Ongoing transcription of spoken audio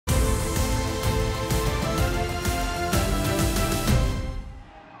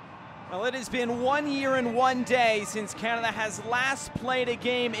Well, it has been 1 year and 1 day since Canada has last played a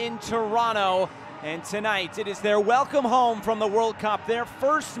game in Toronto. And tonight, it is their welcome home from the World Cup, their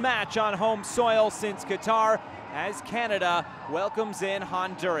first match on home soil since Qatar, as Canada welcomes in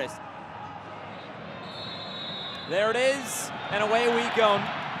Honduras. There it is, and away we go.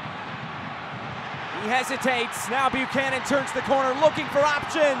 He hesitates, now Buchanan turns the corner looking for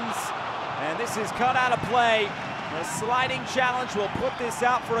options. And this is cut out of play. A sliding challenge will put this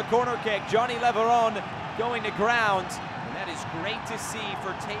out for a corner kick. Johnny Leveron going to ground. And that is great to see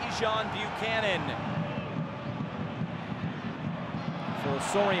for Tajon Buchanan. For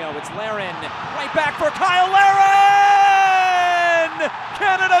Osorio, it's Larin. Right back for Kyle Larin!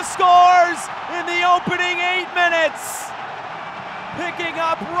 Canada scores in the opening 8 minutes. Picking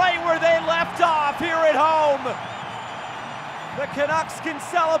up right where they left off here at home. The Canucks can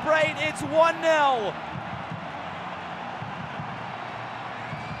celebrate, it's 1-0.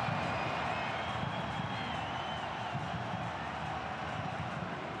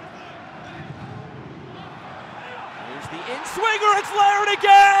 The in-swinger, it's Larin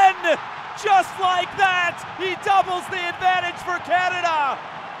again! Just like that, he doubles the advantage for Canada.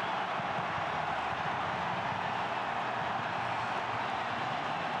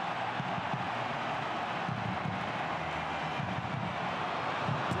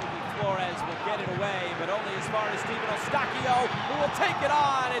 Flores will get it away, but only as far as Steven Eustáquio, who will take it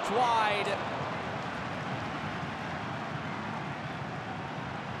on. It's wide.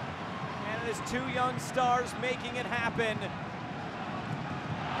 Canada's 2 young stars making it happen.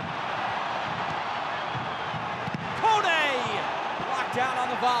 Kone blocked down on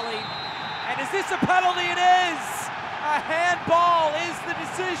the volley. And is this a penalty? It is! A handball is the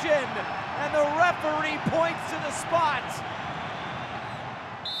decision. And the referee points to the spot.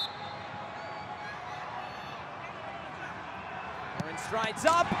 Aaron strides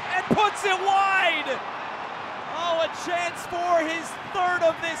up and puts it wide! Oh, a chance for his 3rd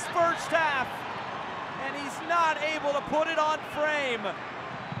of this first half. And he's not able to put it on frame.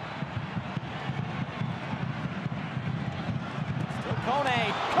 Still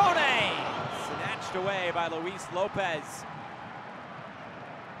Kone. Snatched away by Luis Lopez.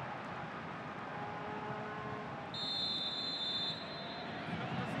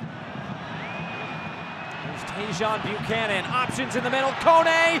 Tajon Buchanan, options in the middle,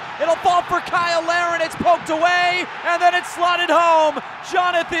 Kone, it'll fall for Kyle Larin, it's poked away, and then it's slotted home.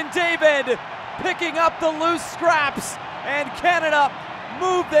 Jonathan David picking up the loose scraps, and Canada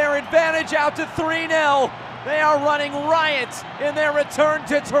move their advantage out to 3-0. They are running riot in their return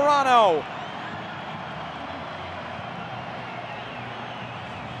to Toronto.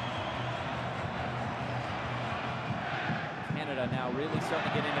 Canada now really starting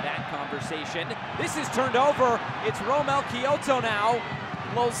to get into that conversation. This is turned over. It's Romel Kyoto now.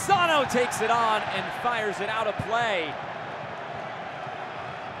 Lozano takes it on and fires it out of play.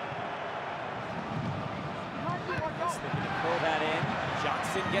 Looking to pull that in.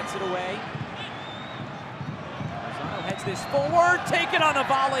 Johnson gets it away. Lozano heads this forward, taken on a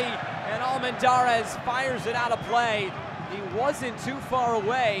volley, and Almendarez fires it out of play. He wasn't too far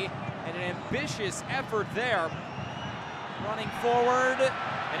away, and an ambitious effort there. Running forward,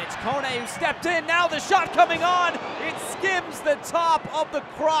 and it's Kone who stepped in. Now the shot coming on. It skims the top of the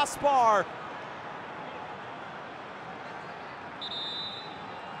crossbar.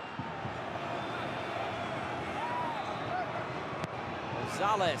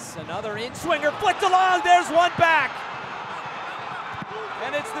 Gonzalez, another in-swinger, flicked along. There's one back.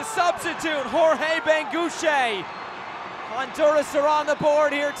 And it's the substitute, Jorge Benguche. Honduras are on the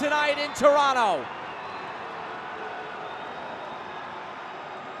board here tonight in Toronto.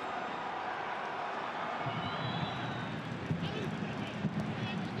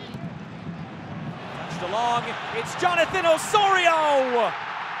 Along, it's Jonathan Osorio.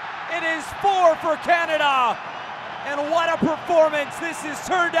 It is 4 for Canada. And what a performance this has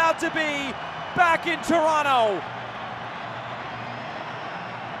turned out to be back in Toronto.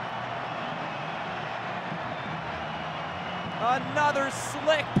 Another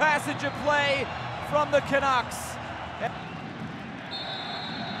slick passage of play from the Canucks.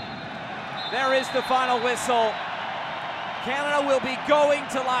 There is the final whistle. Canada will be going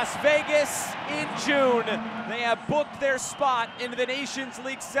to Las Vegas in June. They have booked their spot in the Nations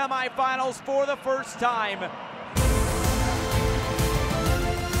League semifinals for the first time.